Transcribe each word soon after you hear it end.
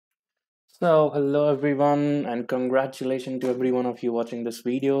So, hello everyone, and congratulations to every one of you watching this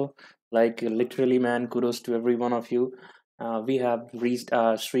video. Like, literally, man, kudos to every one of you. We have reached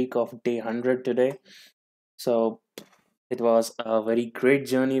a streak of day 100 today. So, it was a very great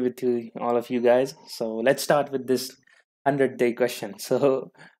journey with all of you guys. So, let's start with this 100-day question.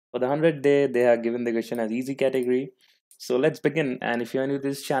 So, for the 100th day, they are given the question as easy category. So, let's begin. And if you're new to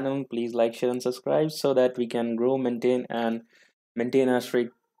this channel, please like, share, and subscribe so that we can grow, maintain our streak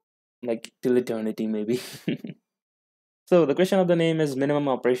like till eternity maybe. So the question of the name is minimum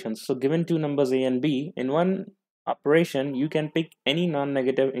operations. So given two numbers a and b, in one operation you can pick any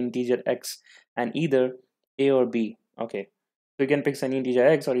non-negative integer x and either a or b. Okay, so you can pick any integer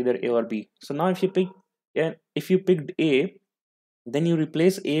x or either a or b. So now if you picked a, then you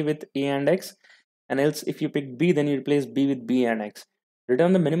replace a with a and x, and else if you pick b, then you replace b with b and x.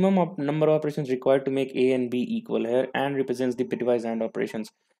 Return the minimum number of operations required to make a and b equal here, and represents the bitwise AND operations.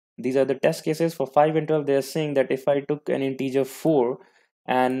 These are the test cases for 5 and 12. They are saying that if I took an integer 4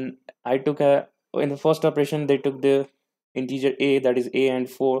 and I took a in the first operation they took the integer a, that is a and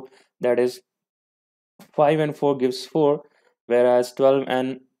 4, that is 5 and 4 gives 4, whereas 12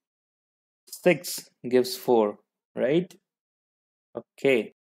 and 6 gives 4, right?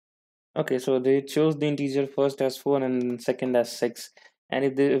 Okay. Okay, so they chose the integer first as 4 and second as 6. And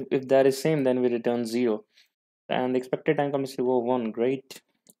if that is same, then we return 0. And the expected time comes to 1. Great.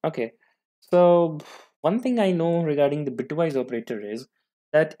 Okay, so one thing I know regarding the bitwise operator is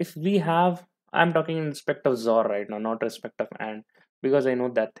that if we have, I'm talking in respect of XOR right now, not respect of AND, because I know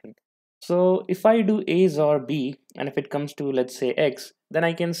that thing. So if I do A XOR B, and if it comes to, let's say, X, then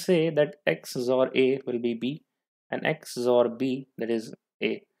I can say that X XOR A will be B, and X XOR B, that is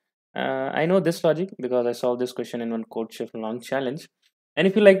A. I know this logic because I solved this question in one code shift long challenge. And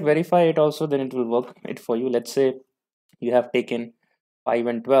if you like verify it also, then it will work it for you. Let's say you have taken 5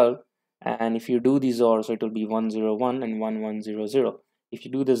 and 12, and if you do the XOR, so it will be 101 and 1100. If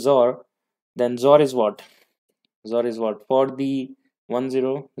you do the XOR, then XOR is what? XOR is what? For the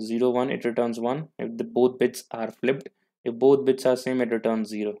 1001, it returns 1 if the both bits are flipped. If both bits are same, it returns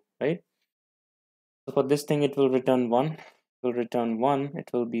 0, right? So for this thing, it will return 1. It will return 1.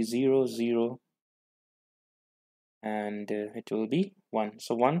 It will be 0, 0, and it will be 1.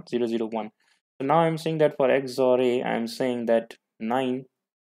 So 1, 0, 0, 1. So now I'm saying that for X XOR A, I'm saying that 9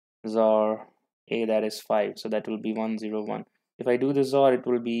 XOR A, that is 5. So that will be 101. If I do the XOR, it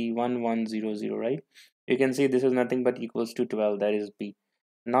will be 1100, right? You can see this is nothing but equals to 12, that is B.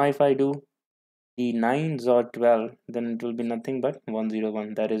 Now if I do the 9 XOR 12, then it will be nothing but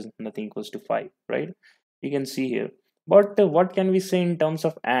 101, that is nothing equals to 5, right? You can see here. But what can we say in terms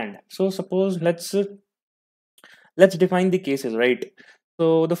of AND? So suppose let's define the cases, right?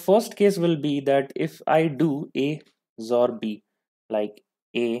 So the first case will be that if I do A XOR B, like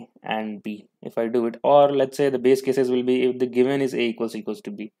A and B, if I do it, or let's say the base cases will be if the given is A equals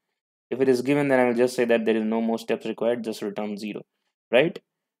to B. If it is given, then I will just say that there is no more steps required, just return 0, right?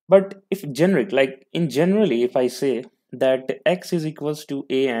 But if generic, like in generally, if I say that X is equals to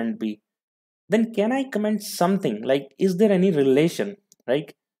A and B, then can I comment something like, is there any relation,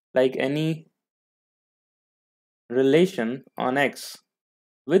 right? Like any relation on X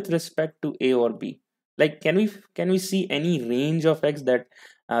with respect to A or B? Like, can we see any range of X that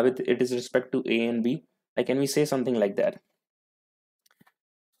with it is respect to A and B? Like, can we say something like that?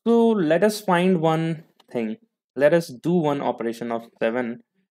 So let us find one thing. Let us do one operation of 7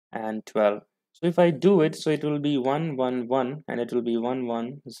 and 12. So if I do it, so it will be 1 1 1 and it will be 1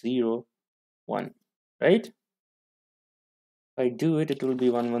 1 0 1, right? If I do it, it will be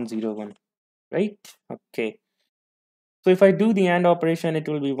 1 1 0 1, right? Okay. So if I do the AND operation, it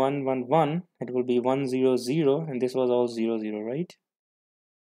will be 1 1 1, it will be 1 0 0, and this was all 0 0, right?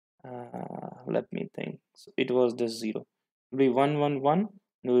 Let me think. So it was this 0. It will be 1 1 1,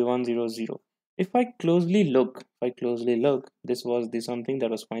 it will be 1 0 0. If I closely look, this was the something that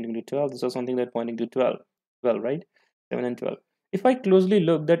was pointing to 12. This was something that pointing to 12, right? 7 and 12. If I closely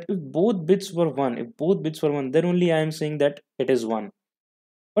look, that if both bits were 1, then only I am saying that it is 1.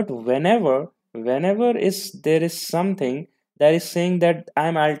 But whenever is there is something that is saying that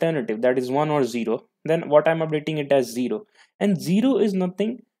I'm alternative, that is 1 or 0, then what I'm updating it as 0. And 0 is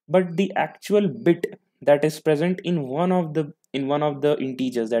nothing but the actual bit that is present in one of the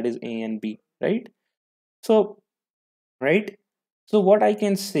integers, that is a and b, right? So, right? So what I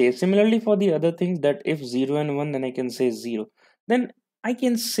can say similarly for the other things, that if 0 and 1, then I can say 0. Then I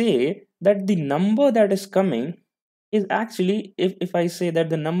can say that the number that is coming is actually, if I say that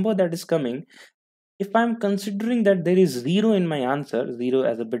the number that is coming, if I'm considering that there is 0 in my answer, 0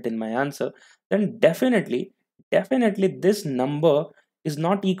 as a bit in my answer, then definitely this number is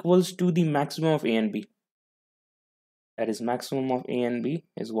not equals to the maximum of a and b. That is, maximum of a and b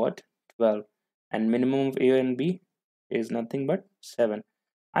is what? 12. And minimum of a and b is nothing but 7.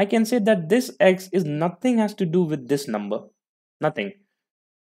 I can say that this x is nothing has to do with this number. Nothing.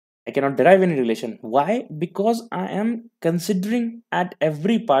 I cannot derive any relation. Why? Because I am considering at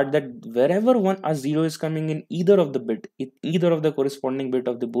every part that wherever one a zero is coming in either of the bit, either of the corresponding bit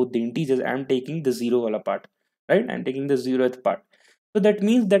of the both the integers, I am taking the zero wala part, right? I'm taking the zeroth part. So that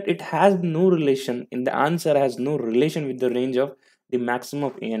means that it has no relation. In the answer has no relation with the range of the maximum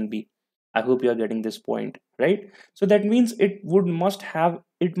of a and b. I hope you are getting this point, right? So that means it must have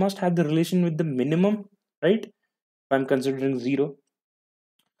the relation with the minimum, right? If I'm considering zero,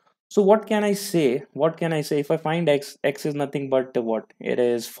 so what can I say? What can I say? If I find x, x is nothing but what? It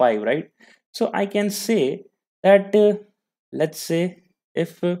is 5, right? So I can say that, let's say,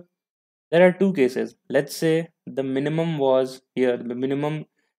 if there are two cases. Let's say the minimum was here. The minimum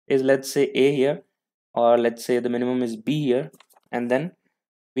is, let's say, a here, or let's say the minimum is b here. And then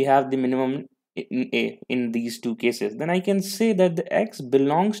we have the minimum in a in these two cases. Then I can say that the x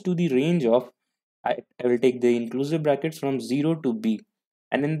belongs to the range of, I will take the inclusive brackets from 0 to b.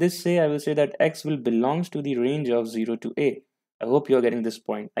 And in this say, I will say that x will belongs to the range of 0 to a. I hope you're getting this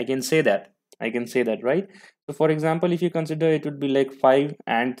point. I can say that. I can say that, right? So for example, if you consider, it would be like 5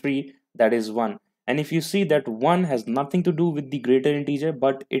 and 3, that is 1. And if you see that 1 has nothing to do with the greater integer,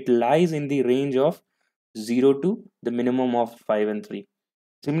 but it lies in the range of 0 to the minimum of 5 and 3.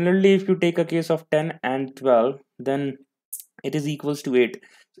 Similarly, if you take a case of 10 and 12, then it is equals to 8.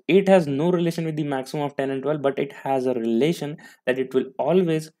 8 has no relation with the maximum of 10 and 12, but it has a relation that it will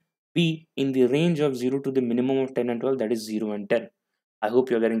always be in the range of 0 to the minimum of 10 and 12, that is 0 and 10. I hope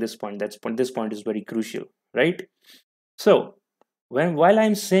you're getting this point. This point is very crucial, right? So while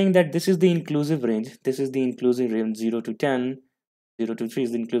I'm saying that this is the inclusive range, this is the inclusive range, 0 to 10, 0 to 3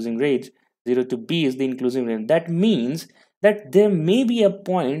 is the inclusive range, 0 to b is the inclusive range. That means that there may be a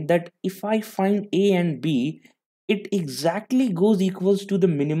point that if I find a and b, it exactly goes equals to the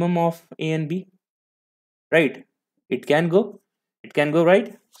minimum of a and b, right? It can go,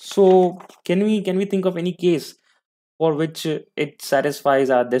 right? So can we think of any case for which it satisfies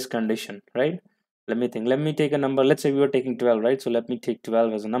this condition, right? Let me think. Let me take a number. Let's say we were taking 12, right? So let me take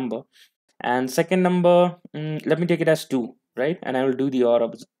 12 as a number. And second number, let me take it as 2, right? And I will do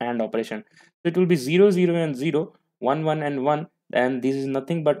the and operation. So it will be 0 0 and 0, 1 1 and 1, and this is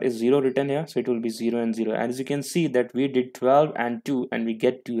nothing but is 0 written here, so it will be 0 and 0. And as you can see that we did 12 and 2 and we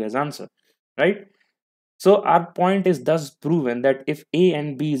get 2 as answer, right? So our point is thus proven that if a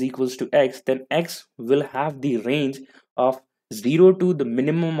and b is equals to x, then x will have the range of 0 to the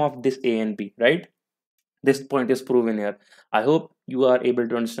minimum of this a and b, right? This point is proven here. I hope you are able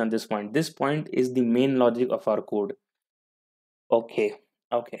to understand this point. This point is the main logic of our code. Okay,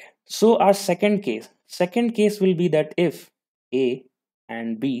 okay. So our second case will be that if a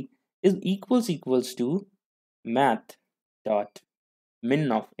and b is equals to math dot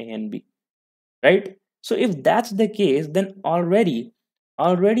min of a and b, right? So if that's the case, then already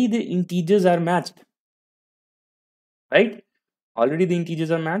the integers are matched, right? Already the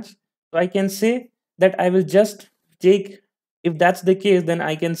integers are matched. So I can say that I will just take, if that's the case, then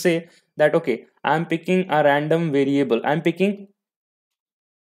I can say that, okay, I'm picking a random variable. I'm picking,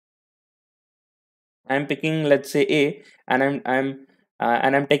 let's say, a, and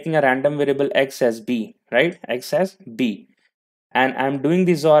I'm taking a random variable x as b, right? X as b, and I'm doing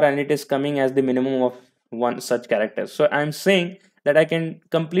this or, and it is coming as the minimum of one such character. So I'm saying that I can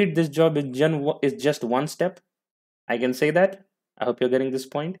complete this job is just one step. I can say that. I hope you're getting this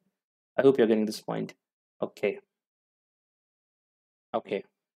point. I hope you're getting this point. Okay. Okay.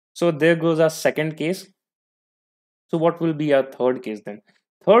 So there goes our second case. So what will be our third case then?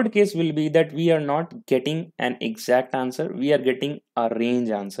 Third case will be that we are not getting an exact answer. We are getting a range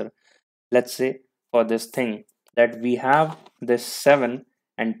answer. Let's say for this thing that we have this 7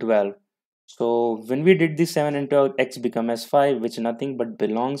 and 12. So when we did this 7 and 12, x become as 5, which nothing but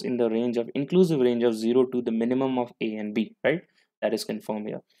belongs in the range of inclusive range of 0 to the minimum of a and b, right? That is confirmed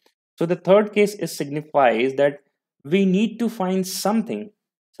here. So the third case is signifies that we need to find something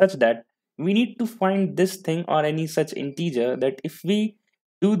such that we need to find this thing or any such integer that if we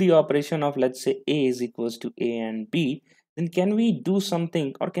do the operation of, let's say, a is equals to a and b, then can we do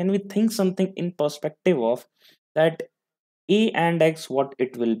something or can we think something in perspective of that a and x what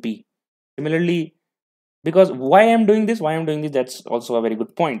it will be. Similarly, because why I'm doing this, that's also a very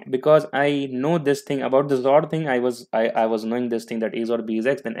good point, because I know this thing about this odd thing. I was knowing this thing that a or b is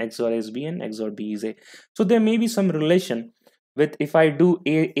x, then x or is b and x or b is a. So there may be some relation with if I do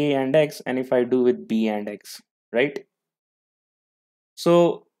a and x and if I do with b and x, right?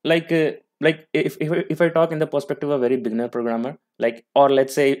 So like if I talk in the perspective of a very beginner programmer, like, or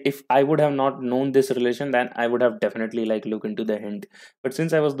let's say if I would have not known this relation, then I would have definitely like look into the hint. But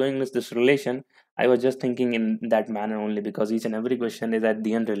since I was doing this relation, I was just thinking in that manner only, because each and every question is at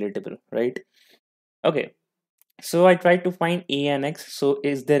the end relatable, right? Okay, so I tried to find a and x. So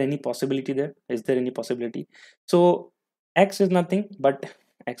is there any possibility there? Is there any possibility? So x is nothing but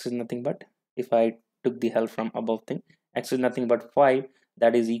x is nothing but, if I took the help from above thing, x is nothing but 5,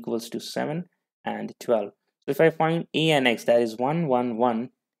 that is equals to 7 and 12. So if I find a and x, that is 1 1 1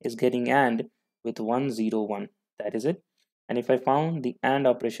 is getting and with 1 0 1, that is it. And if I found the and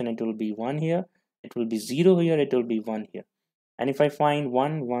operation, it will be 1 here, it will be 0 here, it will be 1 here. And if I find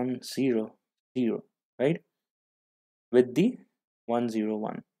 1 1 0 0, right, with the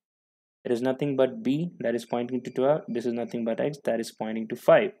 101, there is nothing but b, that is pointing to 12, this is nothing but x, that is pointing to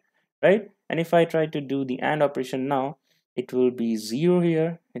 5, right? And if I try to do the and operation now, it will be 0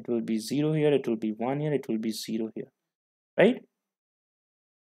 here, it will be 0 here, it will be 1 here, it will be 0 here, right?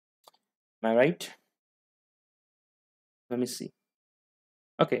 Am I right? Let me see.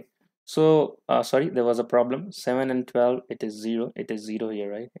 Okay, so sorry, there was a problem. 7 and 12, it is 0, it is 0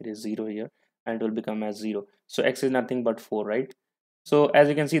 here, right? It is 0 here, and it will become as 0. So x is nothing but 4, right? So as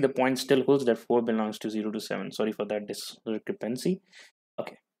you can see, the point still holds that 4 belongs to 0 to 7. Sorry for that discrepancy.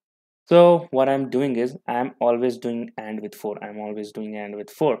 Okay, so what I'm doing is I'm always doing and with 4. I'm always doing and with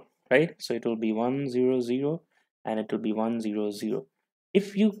 4, right? So it will be 1 0 0, and it will be 1 0 0.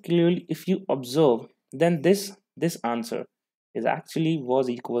 If you observe, then this answer is actually was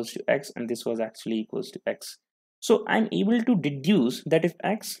equals to x, and this was actually equals to x. So I'm able to deduce that if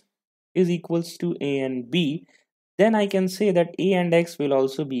x is equals to a and b, then I can say that a and x will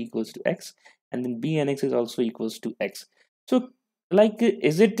also be equals to x, and then b and x is also equals to x. So like,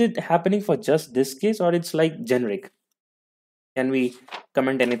 is it happening for just this case, or it's like generic? Can we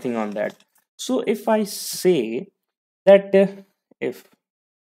comment anything on that? So if I say that if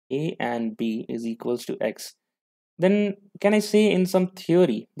a and b is equals to x, then can I say in some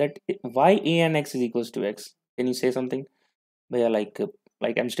theory that why a and x is equals to x? Can you say something? But yeah,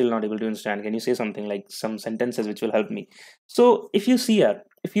 like I'm still not able to understand. Can you say something, like some sentences which will help me? So if you see here,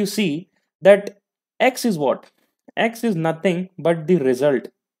 if you see that x is what? X is nothing but the result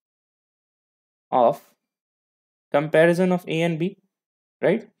of comparison of a and b,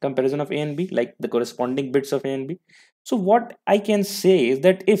 right? Comparison of a and b, like the corresponding bits of a and b. So what I can say is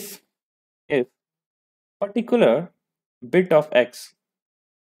that if particular bit of x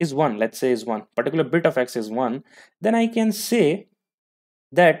is 1, let's say is 1, particular bit of x is 1, then I can say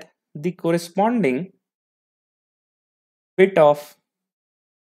that the corresponding bit of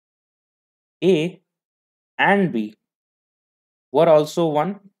a and b were also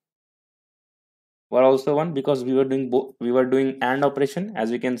 1, because we were doing both, we were doing and operation.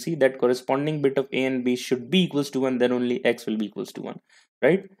 As we can see, that corresponding bit of a and b should be equals to 1, then only x will be equals to 1,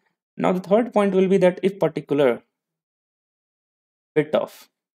 right? Now the third point will be that if particular bit of,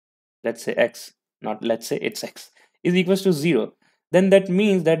 let's say x, not let's say it's x, is equals to 0, then that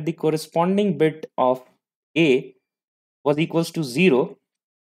means that the corresponding bit of a was equals to 0,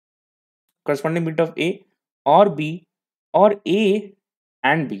 corresponding bit of a or b, or a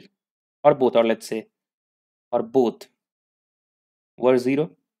and b, or both, or let's say or both were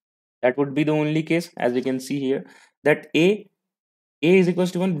 0. That would be the only case. As we can see here, that a is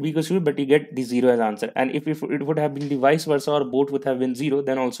equals to 1, b equals to 2, but you get the 0 as answer. And if it would have been the vice versa, or both would have been 0,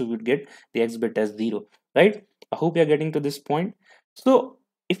 then also we would get the x bit as 0, right? I hope you're getting to this point. So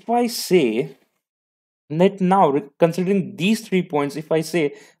if I say that now, considering these 3 points, if I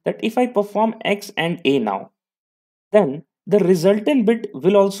say that if I perform x and a now, then the resultant bit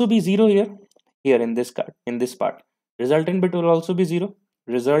will also be 0 here. Here in this card, in this part, resultant bit will also be 0.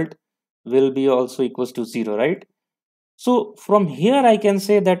 Result will be also equals to 0, right? So from here I can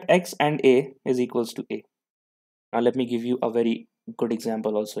say that x and a is equals to a. Now let me give you a very good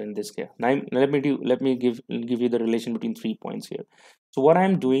example also in this case. Now let me give you the relation between 3 points here. So what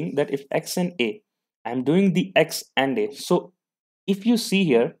I'm doing, that if x and a, I'm doing the x and a. So if you see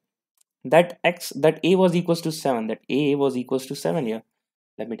here that that a was equals to 7, that a was equals to 7 here.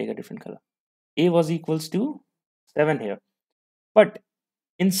 Let me take a different color. A was equals to 7 here. But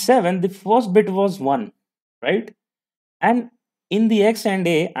in 7, the first bit was 1, right? And in the x and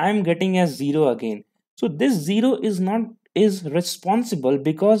a, I'm getting as 0 again. So this 0 is responsible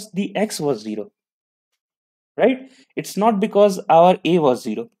because the x was 0, right? It's not because our a was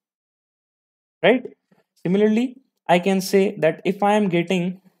 0, right? Similarly, I can say that if I am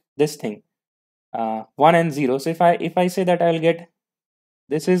getting this thing, 1 and 0. So if I say that I'll get,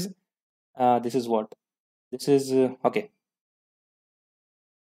 this is what? This is okay.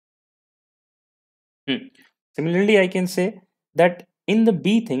 Hmm. Similarly, I can say that in the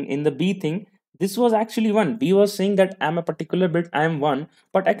B thing, this was actually 1. B was saying that I'm a particular bit, I am 1,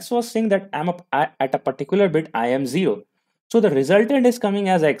 but X was saying that at a particular bit, I am 0. So the resultant is coming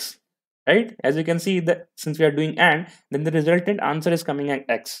as X, right? As you can see, that since we are doing AND, then the resultant answer is coming as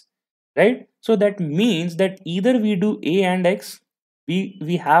X, right? So that means that either we do A and X,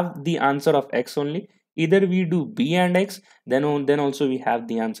 we have the answer of X only. Either we do B and X, then also we have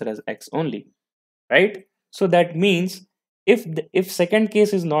the answer as X only, right? So that means if second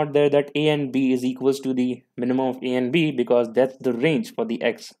case is not there, that a and b is equals to the minimum of a and b, because that's the range for the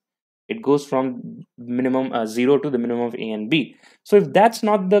x. It goes from minimum 0 to the minimum of a and b. So if that's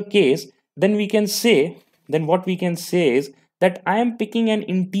not the case, then we can say, then what we can say is that I am picking an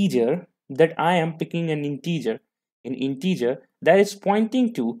integer, an integer that is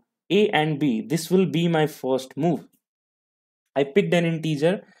pointing to a and b. This will be my first move. I picked an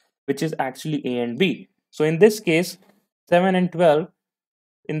integer which is actually a and b. So in this case, 7 and 12,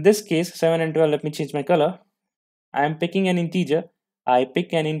 in this case, 7 and 12, let me change my color. I am picking an integer. I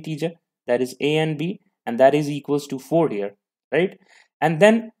pick an integer that is a and b, and that is equals to 4 here, right? And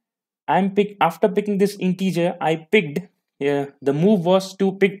then after picking this integer, I picked, the move was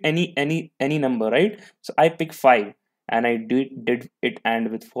to pick any number, right? So I pick 5, and I did it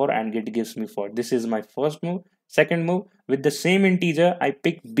and with 4, and it gives me 4. This is my first move. Second move, with the same integer, I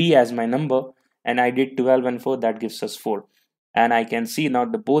picked b as my number, and I did 12 and 4, that gives us 4. And I can see now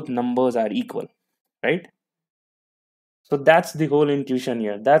the both numbers are equal, right? So that's the whole intuition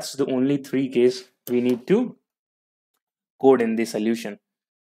here. That's the only three case we need to code in the solution.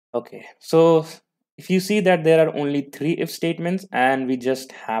 Okay, so if you see that there are only three if statements and we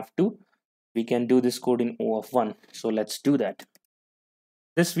just have to, we can do this code in O of 1. So let's do that.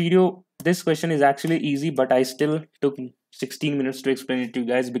 This question is actually easy, but I still took 16 minutes to explain it to you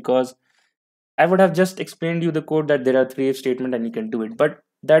guys, because I would have just explained you the code that there are three if statement and you can do it, but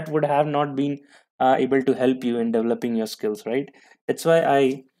that would have not been able to help you in developing your skills, right? That's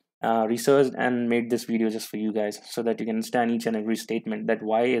why I researched and made this video just for you guys, so that you can understand each and every statement, that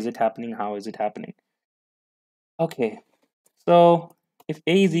why is it happening, how is it happening. Okay, so if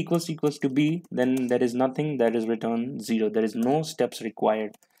a is equals to b, then there is nothing, that is return 0. There is no steps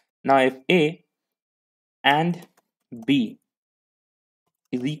required. Now if a and b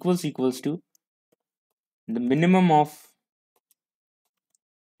is equals to the minimum of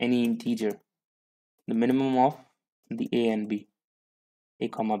any integer, the minimum of the a and b, a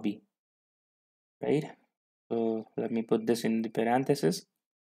comma b, right? So let me put this in the parenthesis.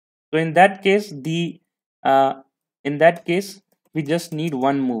 So in that case, uh, in that case, we just need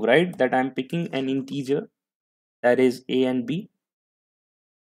one move, right? That I'm picking an integer that is a and b,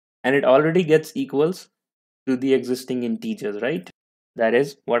 and it already gets equals to the existing integers, right? That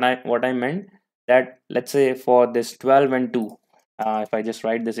is what I meant. That let's say for this 12 and 2, if I just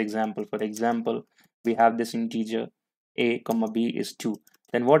write this example, for example, we have this integer a comma b is 2.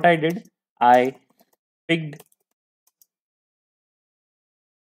 Then what I did, I picked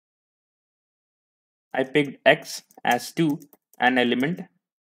I picked x as 2, an element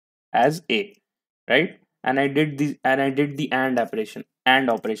as a, right? And I did the and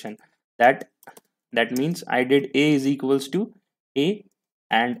operation. That that means I did a is equals to a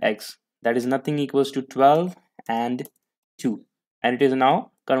and x. That is nothing equals to 12 and 2, and it is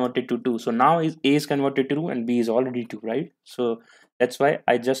now converted to 2. So now is a is converted to 2 and b is already 2, right? So that's why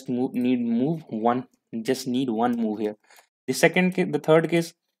I just move one, just need one move here. The third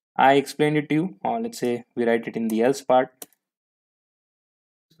case, I explained it to you, or let's say we write it in the else part.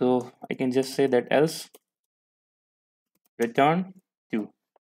 So I can just say that else return 2,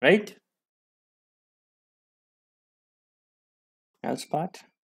 right? Else part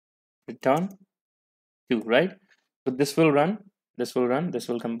return 2, right? So this will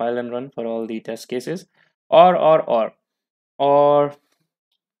compile and run for all the test cases. Or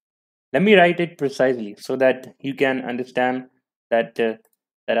let me write it precisely so that you can understand that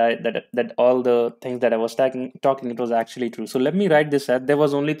that all the things that I was talking, it was actually true. So let me write this as, there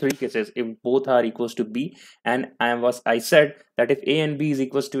was only three cases if both are equals to b, and I said that if a and b is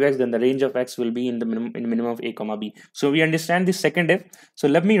equals to x, then the range of x will be in the minimum of a comma b. So we understand the second if. So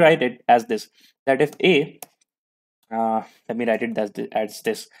let me write it as this, that if a let me write it as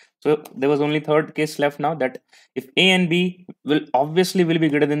this. So there was only third case left now, that if a and b will be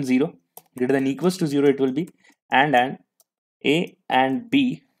greater than 0, greater than equals to 0, it will be, and a and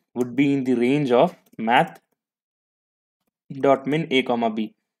b would be in the range of math dot min a comma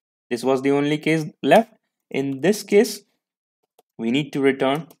b. This was the only case left. In this case, we need to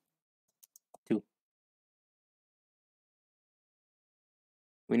return 2.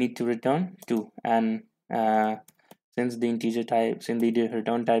 we need to return 2. And since the integer type, since the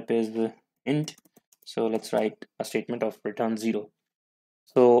return type is int, so let's write a statement of return 0.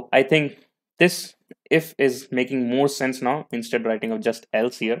 So I think this if is making more sense now instead writing of just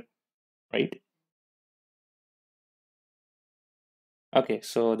else here, right? Okay,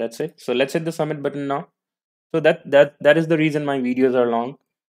 so that's it. So let's hit the submit button now. So that is the reason my videos are long,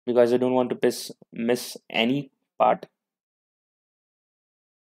 because I don't want to miss any part.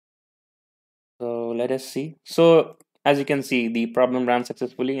 So let us see. So as you can see, the problem ran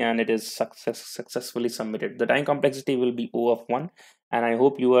successfully and it is successfully submitted. The time complexity will be O of 1, and I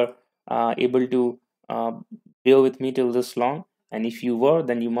hope you are able to uh, bear with me till this long. And if you were,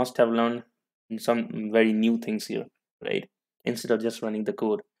 then you must have learned some very new things here, right? Instead of just running the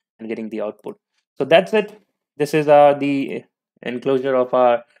code and getting the output. So that's it. This is the enclosure of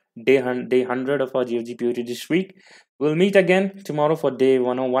our day 100 of our GFG POTD week. We'll meet again tomorrow for day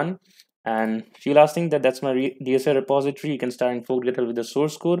 101. And few last thing, that's my DSL repository. You can start in fork GitHub with the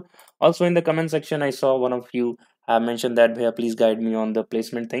source code. Also in the comment section, I saw one of you have mentioned that, "Bhaiya, please guide me on the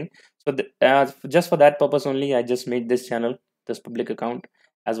placement thing." So just for that purpose only, I just made this channel, this public account,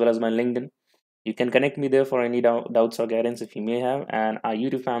 as well as my LinkedIn. You can connect me there for any doubts or guidance if you may have. And our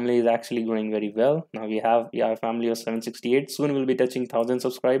YouTube family is actually growing very well. Now we are a family of 768. Soon we'll be touching 1,000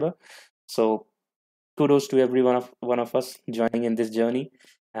 subscriber. So kudos to every one of us joining in this journey,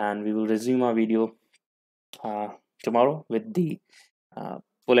 and we will resume our video uh, tomorrow with the uh,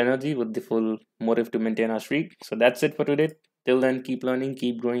 full energy, with the full motive to maintain our streak. So that's it for today. Till then, keep learning,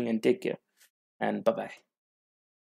 keep growing, and take care, and bye bye.